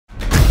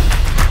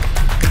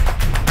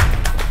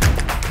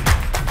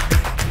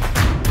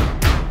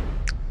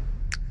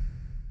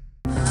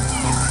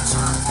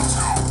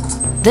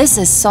This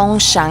is Song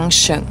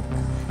Shang-sheng.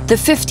 The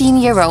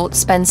 15-year-old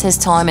spends his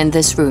time in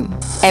this room,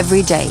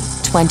 every day,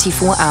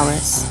 24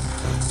 hours.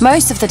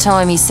 Most of the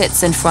time he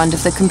sits in front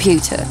of the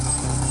computer.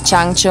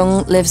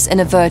 Chang-chung lives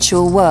in a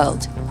virtual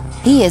world.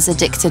 He is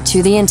addicted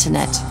to the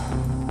internet.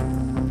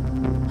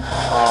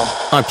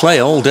 I play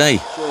all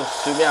day.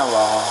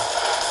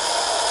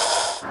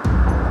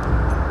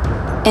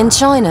 In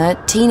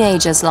China,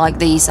 teenagers like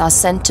these are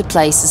sent to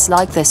places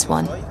like this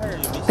one,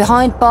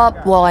 behind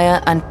barbed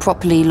wire and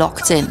properly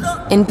locked in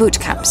boot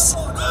camps.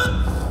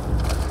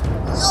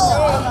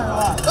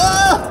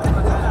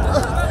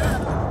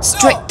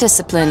 Strict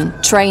discipline,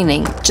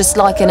 training, just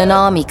like in an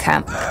army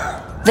camp.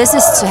 This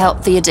is to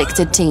help the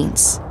addicted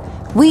teens.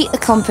 We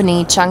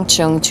accompany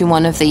Chang-chung to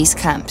one of these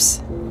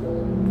camps.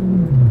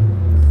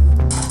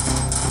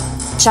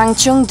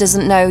 Chang-chung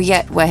doesn't know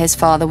yet where his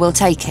father will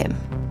take him.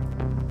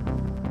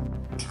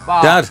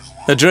 Dad,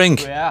 a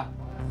drink.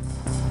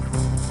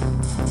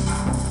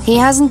 He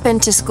hasn't been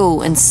to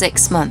school in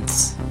 6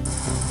 months.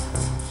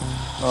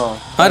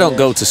 I don't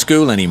go to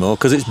school anymore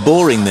because it's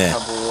boring there.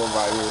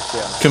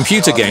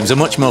 Computer games are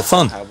much more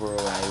fun.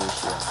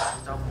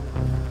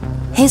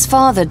 His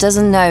father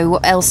doesn't know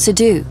what else to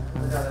do.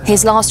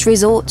 His last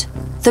resort?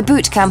 The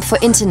boot camp for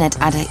internet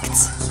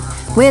addicts.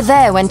 We're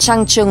there when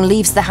Chang-chung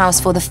leaves the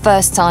house for the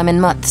first time in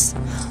months,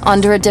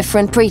 under a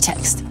different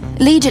pretext.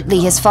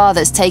 Allegedly, his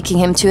father's taking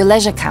him to a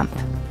leisure camp.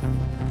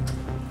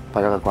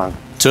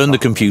 Turn the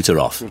computer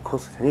off.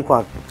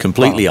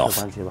 Completely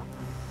off.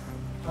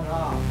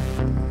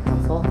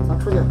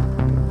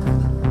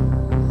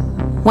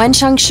 When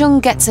Chang-chung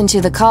gets into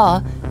the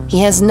car, he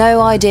has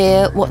no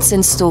idea what's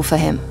in store for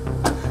him.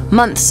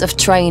 Months of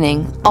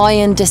training,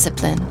 iron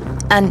discipline,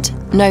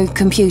 and no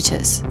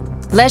computers.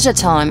 Leisure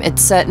time it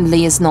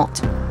certainly is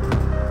not.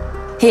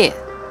 Here,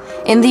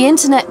 in the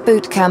internet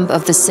boot camp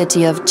of the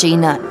city of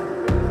Jinan.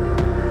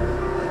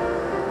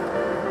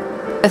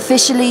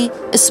 Officially,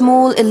 a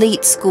small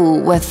elite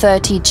school where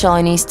 30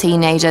 Chinese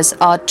teenagers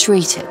are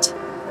treated.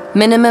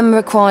 Minimum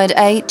required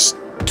age,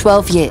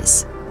 12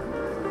 years.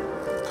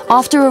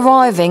 After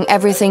arriving,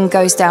 everything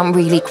goes down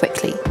really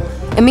quickly.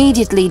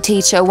 Immediately,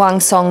 teacher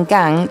Wang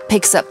Song-gang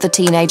picks up the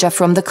teenager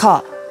from the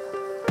car.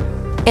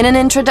 In an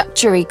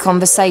introductory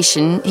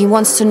conversation, he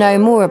wants to know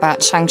more about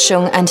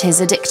Chang-chung and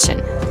his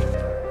addiction.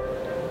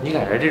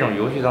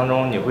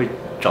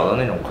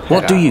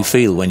 What do you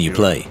feel when you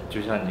play?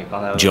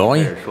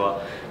 Joy?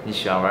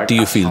 Do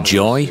you feel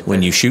joy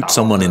when you shoot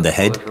someone in the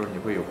head?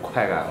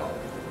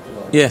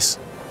 Yes.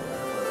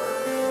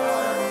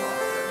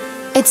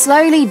 It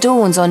slowly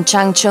dawns on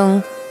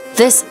Chang-chung,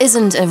 this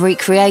isn't a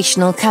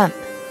recreational camp.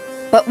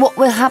 But what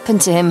will happen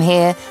to him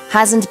here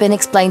hasn't been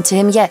explained to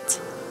him yet.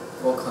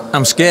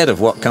 I'm scared of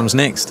what comes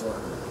next.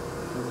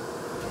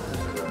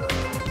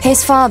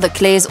 His father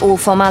clears all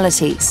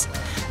formalities.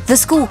 The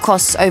school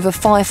costs over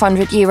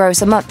 500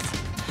 euros a month.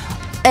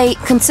 A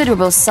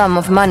considerable sum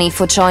of money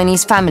for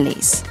Chinese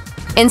families.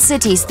 In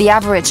cities, the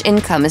average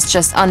income is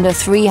just under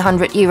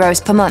 300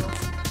 euros per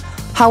month.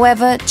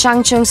 However,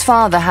 Chang-chung's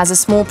father has a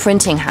small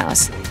printing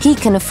house. He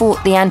can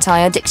afford the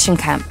anti-addiction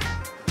camp.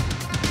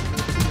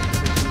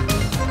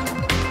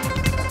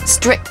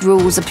 Strict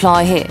rules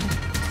apply here.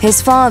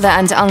 His father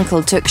and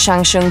uncle took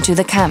Chang-chung to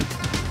the camp.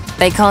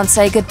 They can't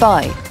say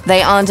goodbye.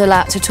 They aren't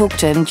allowed to talk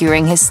to him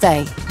during his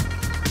stay.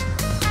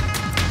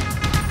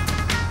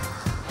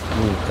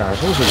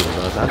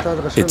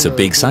 It's a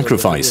big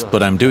sacrifice,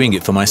 but I'm doing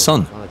it for my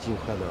son.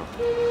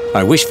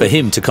 I wish for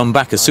him to come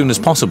back as soon as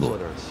possible.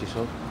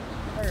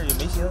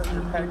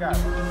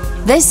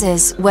 This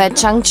is where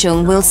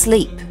Chang-chung will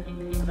sleep.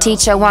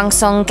 Teacher Wang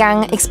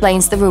Song-gang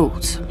explains the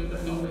rules.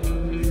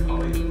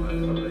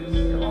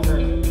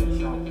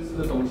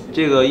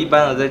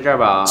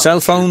 Cell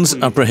phones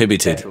are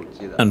prohibited,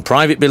 and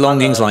private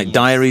belongings like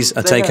diaries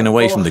are taken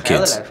away from the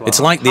kids. It's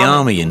like the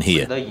army in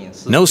here.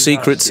 No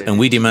secrets, and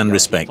we demand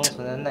respect.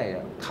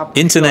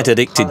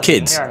 Internet-addicted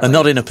kids are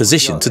not in a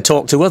position to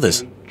talk to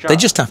others. They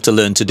just have to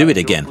learn to do it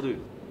again.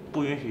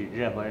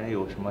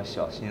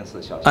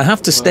 I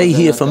have to stay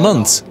here for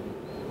months,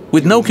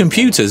 with no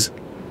computers.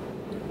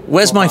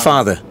 Where's my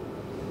father?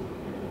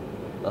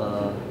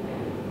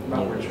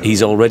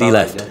 He's already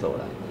left.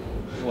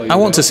 I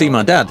want to see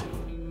my dad.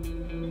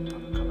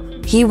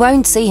 He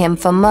won't see him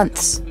for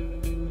months.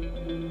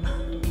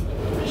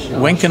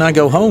 When can I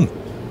go home?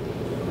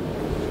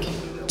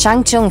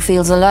 Chang-chung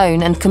feels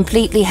alone and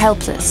completely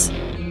helpless.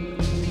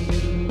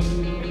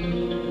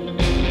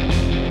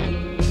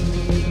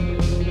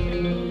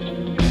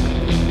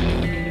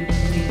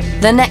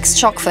 The next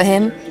shock for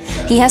him,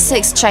 he has to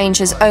exchange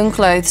his own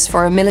clothes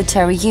for a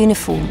military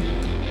uniform.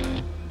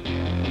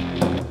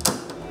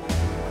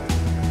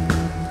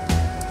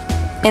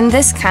 In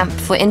this camp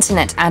for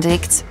internet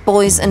addicts,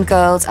 boys and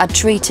girls are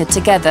treated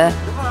together,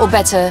 or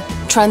better,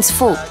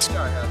 transformed.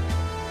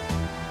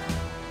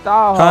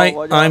 Hi,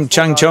 I'm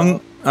Chang-chung.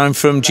 I'm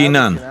from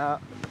Jinan.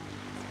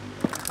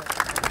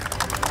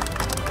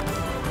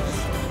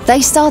 They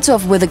start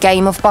off with a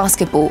game of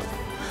basketball.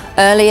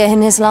 Earlier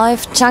in his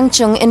life,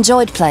 Chang-chung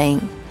enjoyed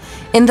playing.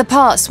 In the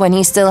past, when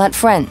he still had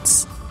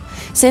friends.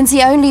 Since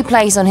he only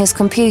plays on his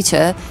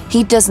computer,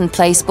 he doesn't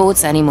play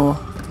sports anymore.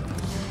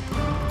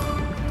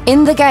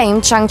 In the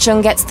game,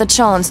 Changchun gets the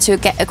chance to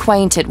get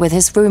acquainted with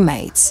his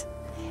roommates.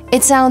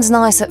 It sounds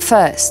nice at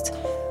first,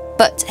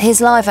 but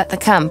his life at the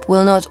camp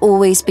will not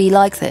always be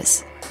like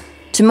this.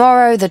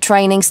 Tomorrow the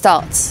training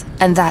starts,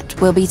 and that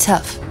will be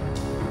tough.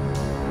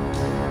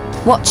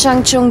 What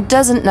Changchun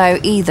doesn't know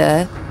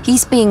either,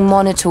 he's being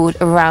monitored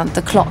around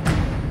the clock.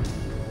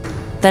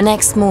 The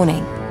next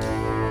morning,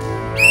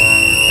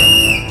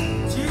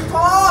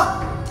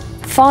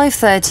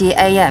 5:30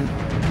 a.m.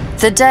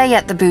 The day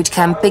at the boot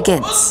camp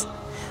begins.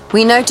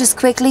 We notice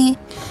quickly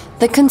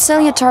the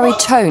conciliatory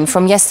tone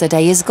from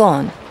yesterday is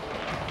gone.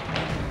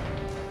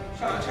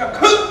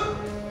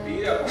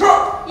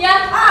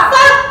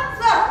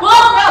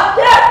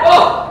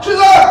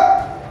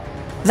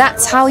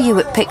 That's how you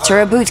would picture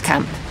a boot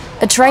camp,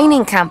 a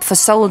training camp for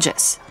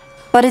soldiers.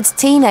 But it's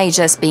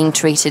teenagers being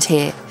treated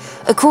here,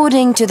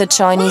 according to the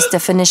Chinese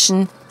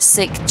definition,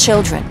 sick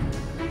children.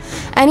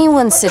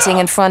 Anyone sitting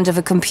in front of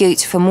a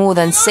computer for more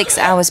than 6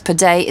 hours per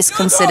day is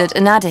considered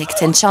an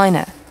addict in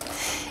China.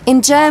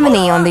 In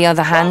Germany, on the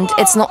other hand,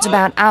 it's not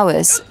about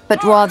hours,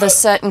 but rather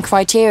certain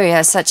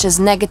criteria such as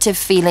negative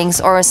feelings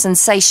or a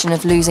sensation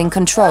of losing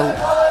control.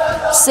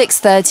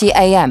 6:30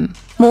 a.m.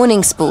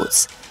 Morning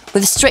sports.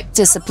 With strict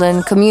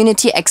discipline,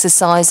 community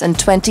exercise and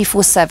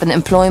 24/7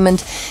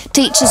 employment,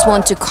 teachers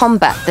want to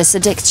combat this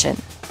addiction.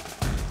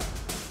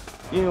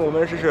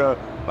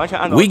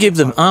 We give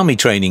them army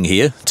training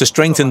here to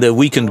strengthen their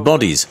weakened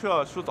bodies.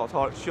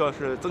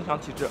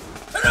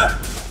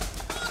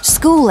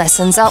 School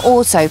lessons are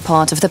also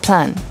part of the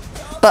plan,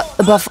 but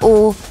above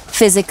all,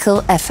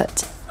 physical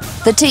effort.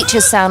 The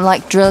teachers sound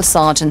like drill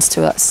sergeants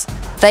to us.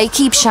 They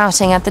keep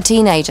shouting at the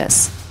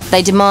teenagers.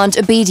 They demand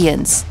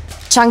obedience.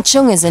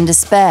 Changchun is in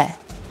despair.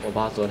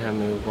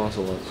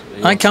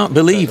 I can't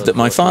believe that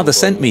my father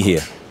sent me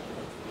here,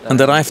 and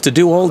that I have to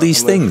do all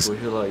these things.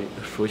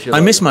 I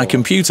miss my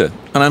computer,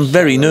 and I'm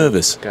very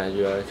nervous.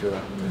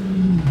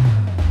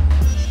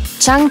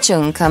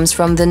 Changchun comes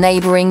from the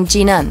neighboring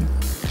Jinan,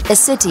 a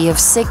city of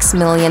 6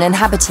 million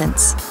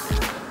inhabitants.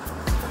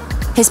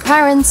 His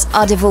parents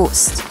are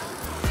divorced.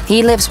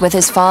 He lives with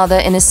his father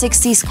in a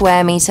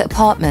 60-square-meter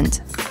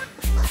apartment.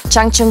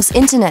 Changchun's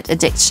internet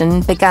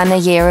addiction began a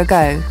year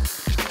ago.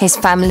 His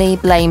family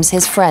blames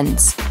his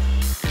friends.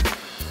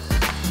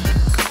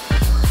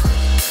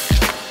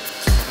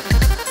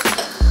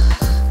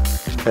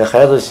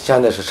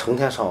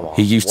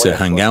 He used to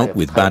hang out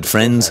with bad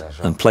friends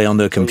and play on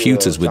their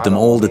computers with them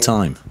all the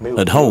time.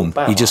 At home,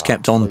 he just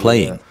kept on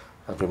playing.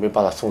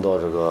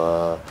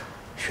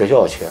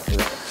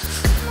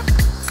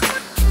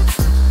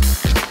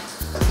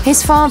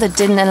 His father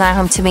didn't allow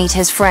him to meet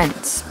his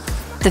friends.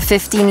 The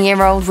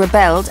 15-year-old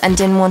rebelled and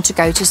didn't want to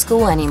go to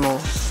school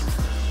anymore.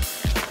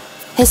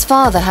 His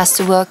father has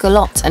to work a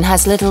lot and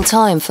has little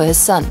time for his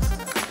son.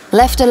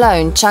 Left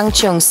alone,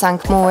 Changchun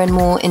sank more and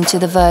more into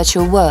the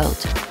virtual world,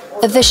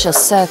 a vicious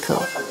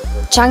circle.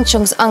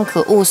 Changchun's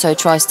uncle also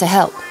tries to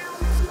help.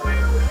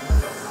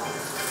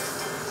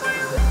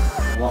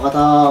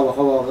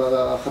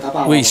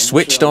 We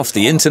switched off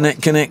the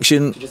internet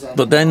connection,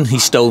 but then he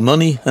stole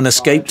money and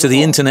escaped to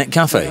the internet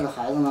cafe.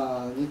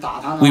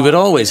 We would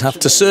always have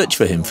to search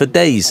for him for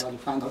days.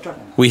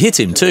 We hit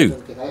him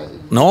too,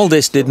 and all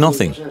this did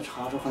nothing.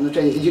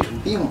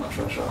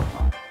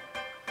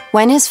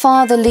 When his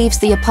father leaves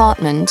the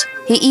apartment,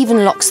 he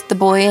even locks the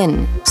boy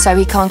in, so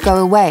he can't go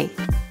away.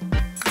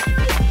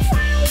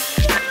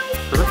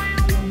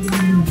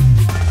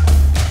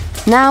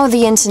 Now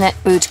the internet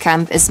boot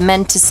camp is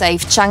meant to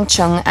save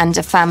Changchun and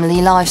a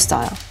family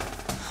lifestyle.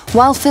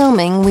 While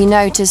filming, we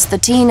notice the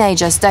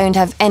teenagers don't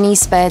have any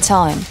spare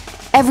time.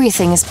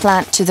 Everything is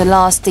planned to the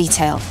last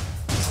detail.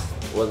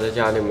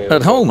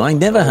 At home, I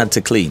never had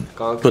to clean,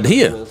 but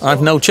here,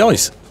 I've no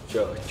choice.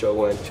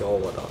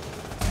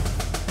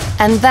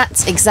 And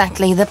that's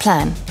exactly the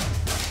plan.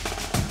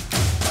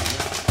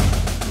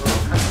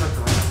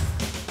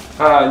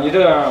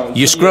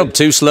 You scrub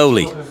too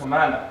slowly.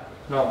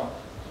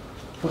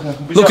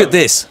 Look at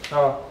this.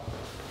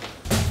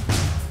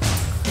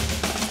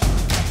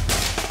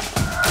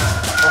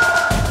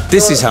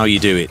 This is how you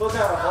do it.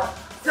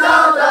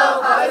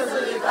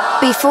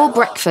 Before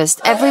breakfast,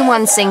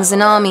 everyone sings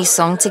an army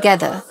song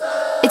together.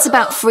 It's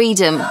about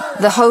freedom,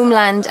 the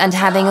homeland, and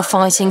having a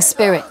fighting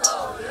spirit.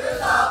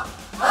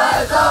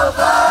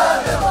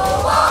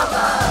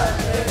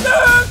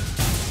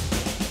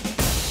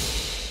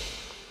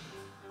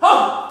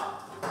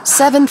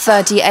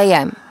 7:30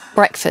 a.m.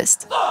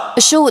 Breakfast.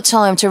 A short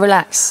time to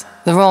relax.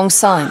 The wrong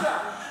sign.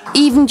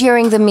 Even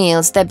during the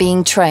meals, they're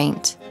being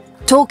trained.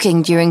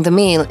 Talking during the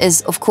meal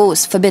is, of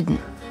course, forbidden.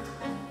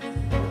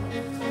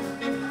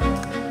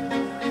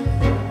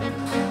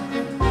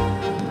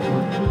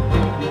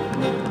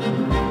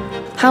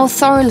 How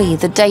thoroughly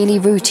the daily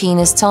routine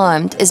is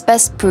timed is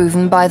best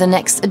proven by the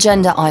next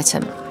agenda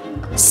item.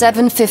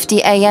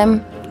 7:50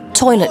 a.m.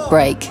 Toilet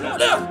break.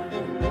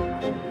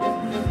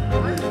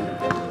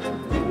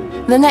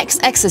 The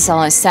next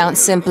exercise sounds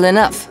simple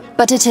enough,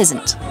 but it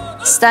isn't.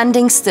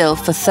 standing still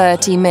for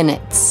 30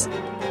 minutes.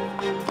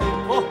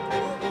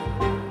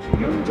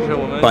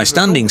 By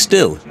standing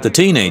still, the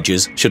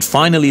teenagers should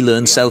finally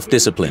learn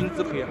self-discipline.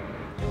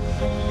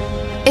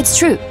 It's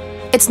true.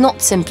 It's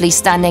not simply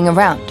standing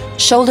around.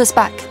 Shoulders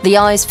back, the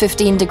eyes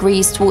 15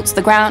 degrees towards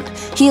the ground,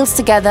 heels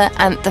together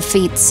and the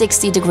feet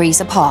 60 degrees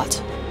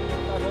apart.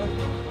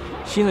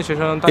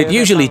 It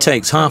usually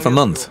takes half a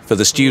month for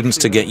the students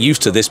to get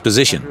used to this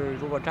position,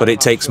 but it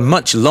takes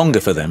much longer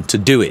for them to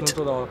do it.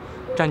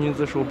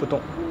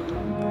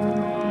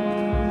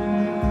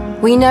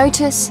 We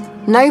notice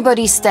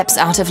nobody steps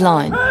out of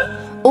line.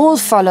 All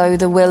follow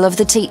the will of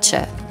the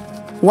teacher.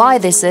 Why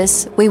this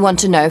is, we want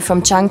to know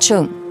from Chang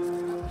Chung.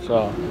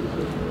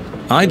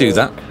 I do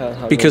that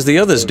because the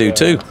others do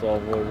too.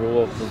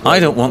 I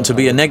don't want to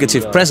be a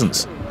negative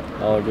presence.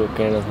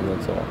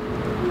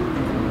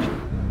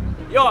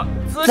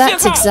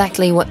 That's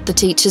exactly what the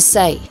teachers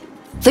say.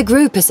 The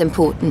group is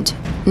important.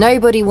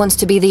 Nobody wants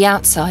to be the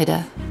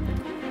outsider.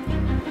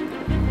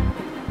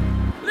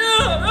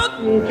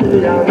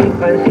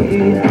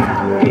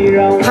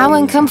 How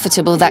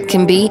uncomfortable that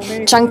can be,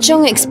 Chang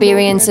Chung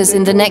experiences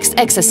in the next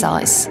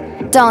exercise.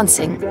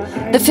 Dancing.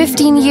 The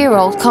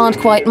 15-year-old can't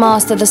quite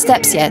master the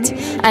steps yet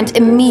and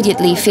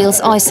immediately feels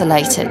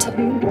isolated.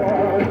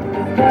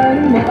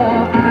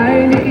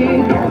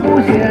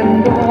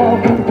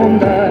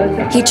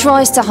 He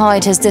tries to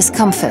hide his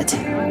discomfort.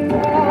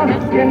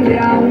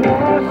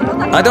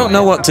 I don't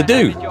know what to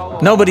do.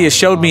 Nobody has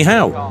showed me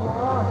how.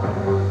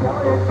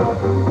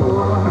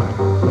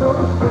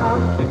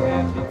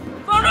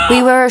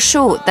 We were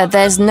assured that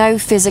there's no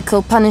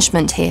physical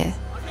punishment here.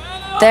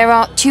 There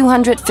are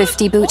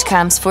 250 boot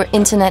camps for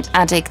internet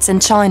addicts in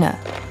China.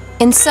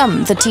 In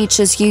some, the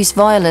teachers use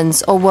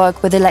violence or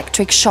work with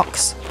electric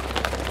shocks.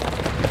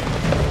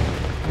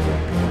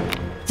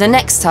 The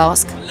next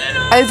task,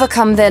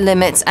 overcome their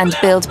limits and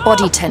build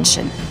body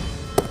tension.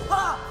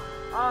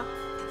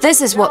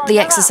 This is what the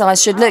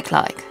exercise should look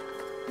like.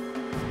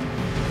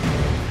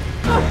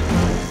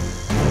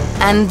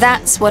 And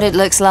that's what it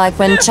looks like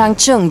when Chang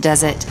Chung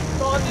does it.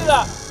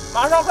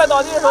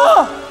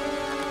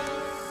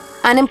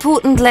 An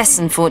important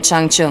lesson for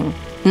Chang Chung,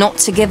 not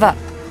to give up.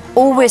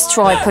 Always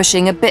try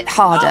pushing a bit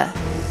harder.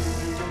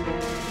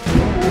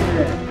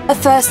 A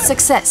first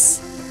success.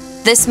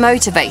 This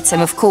motivates him,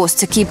 of course,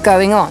 to keep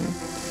going on.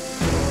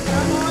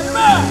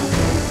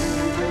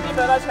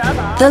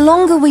 The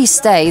longer we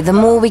stay, the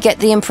more we get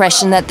the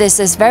impression that this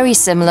is very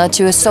similar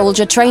to a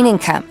soldier training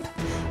camp.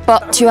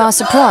 But to our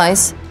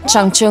surprise,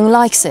 Chang Chung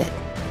likes it.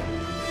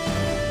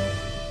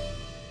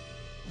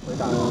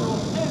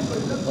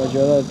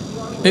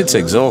 It's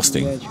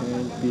exhausting,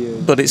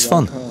 but it's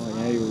fun.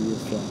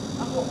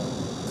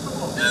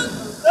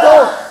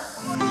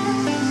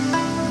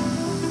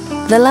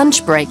 The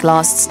lunch break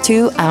lasts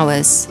 2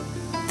 hours.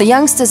 The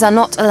youngsters are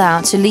not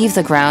allowed to leave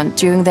the ground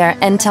during their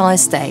entire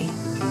stay.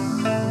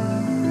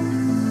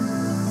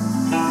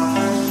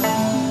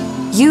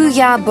 Yu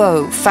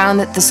Ya-bo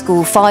founded the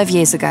school 5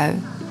 years ago.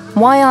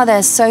 Why are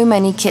there so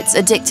many kids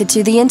addicted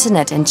to the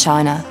internet in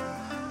China?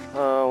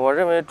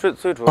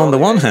 On the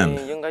one hand,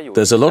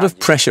 there's a lot of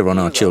pressure on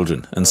our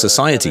children, and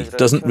society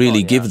doesn't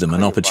really give them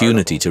an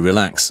opportunity to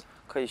relax.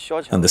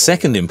 And the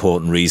second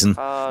important reason,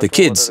 the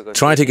kids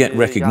try to get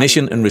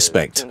recognition and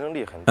respect,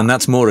 and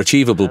that's more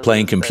achievable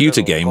playing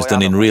computer games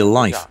than in real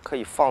life.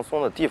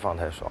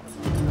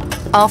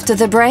 After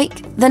the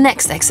break, the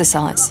next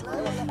exercise.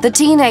 The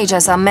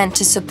teenagers are meant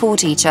to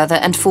support each other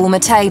and form a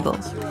table.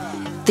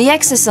 The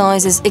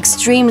exercise is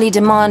extremely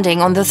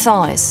demanding on the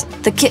thighs.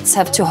 The kids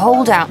have to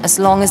hold out as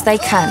long as they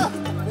can.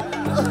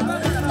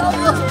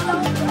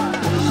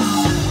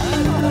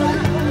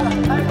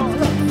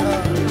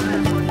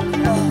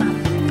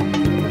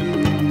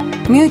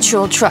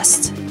 Mutual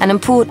trust, an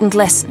important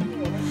lesson.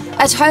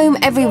 At home,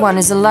 everyone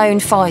is a lone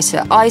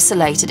fighter,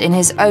 isolated in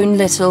his own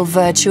little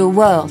virtual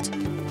world.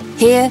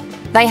 Here,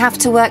 they have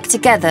to work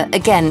together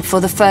again for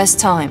the first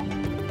time.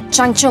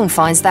 Chang Chung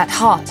finds that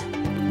hard.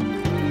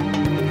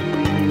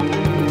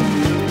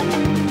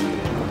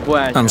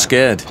 I'm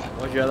scared.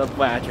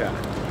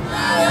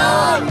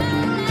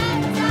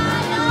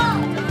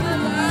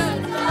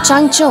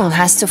 Chang Chung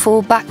has to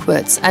fall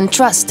backwards and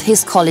trust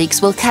his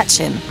colleagues will catch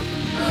him.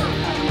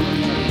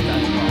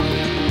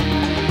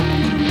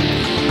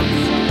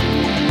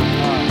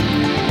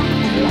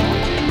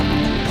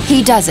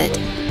 He does it.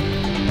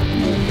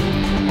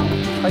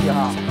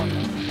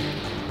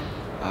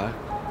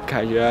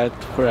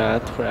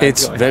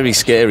 It's very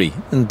scary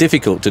and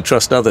difficult to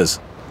trust others.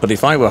 But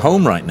if I were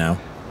home right now,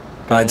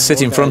 I'd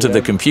sit in front of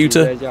the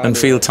computer and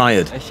feel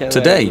tired.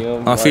 Today,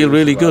 I feel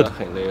really good.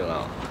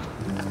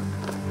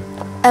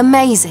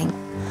 Amazing.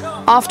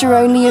 After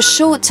only a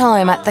short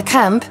time at the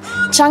camp,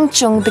 Chang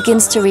Chung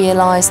begins to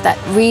realize that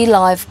real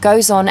life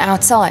goes on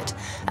outside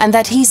and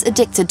that he's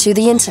addicted to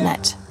the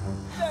internet.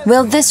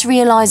 Will this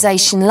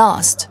realization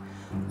last?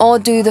 Or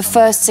do the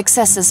first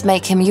successes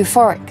make him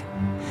euphoric?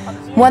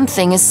 One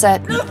thing is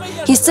certain,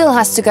 he still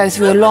has to go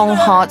through a long,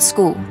 hard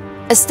school.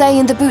 A stay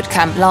in the boot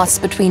camp lasts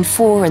between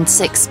 4 and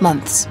 6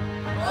 months.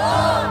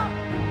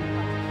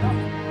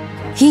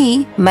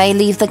 He may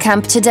leave the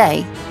camp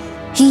today.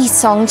 He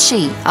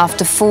Song-chi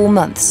after 4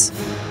 months.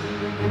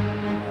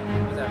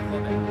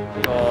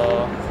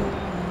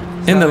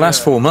 In the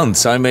last 4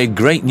 months, I made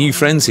great new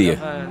friends here.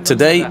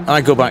 Today,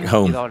 I go back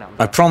home.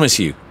 I promise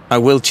you, I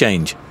will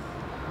change.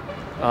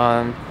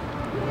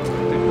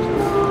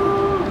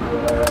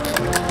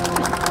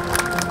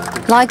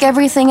 Like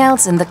everything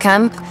else in the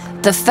camp,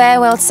 the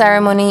farewell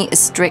ceremony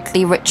is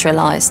strictly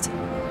ritualized.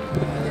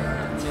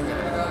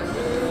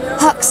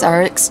 Hugs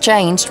are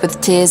exchanged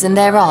with tears in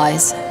their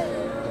eyes.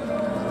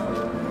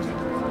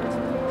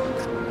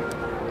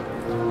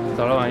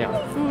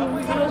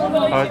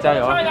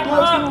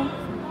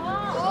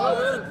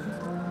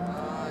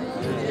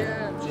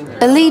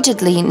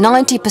 Allegedly,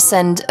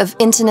 90% of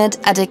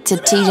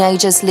internet-addicted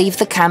teenagers leave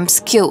the camps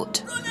cured.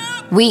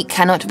 We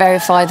cannot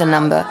verify the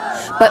number,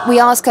 but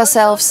we ask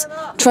ourselves,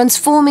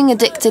 transforming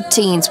addicted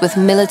teens with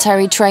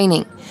military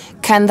training,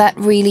 can that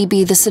really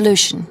be the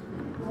solution?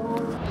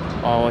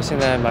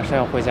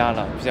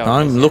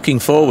 I'm looking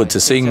forward to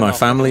seeing my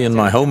family and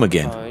my home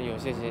again.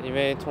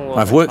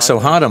 I've worked so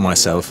hard on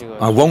myself,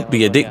 I won't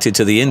be addicted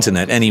to the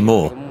internet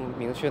anymore.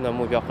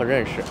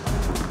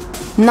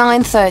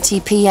 9:30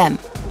 p.m.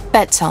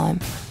 Bedtime.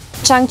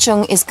 Chang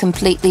Chung is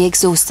completely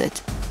exhausted.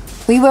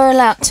 We were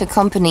allowed to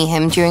accompany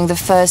him during the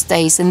first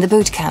days in the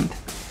boot camp.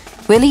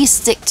 Will he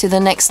stick to the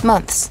next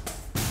months?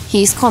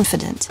 He is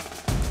confident.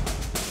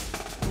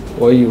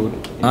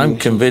 I'm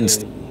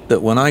convinced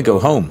that when I go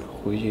home,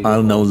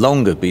 I'll no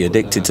longer be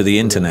addicted to the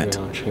internet.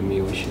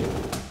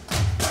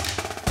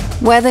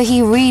 Whether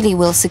he really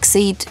will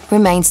succeed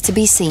remains to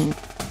be seen.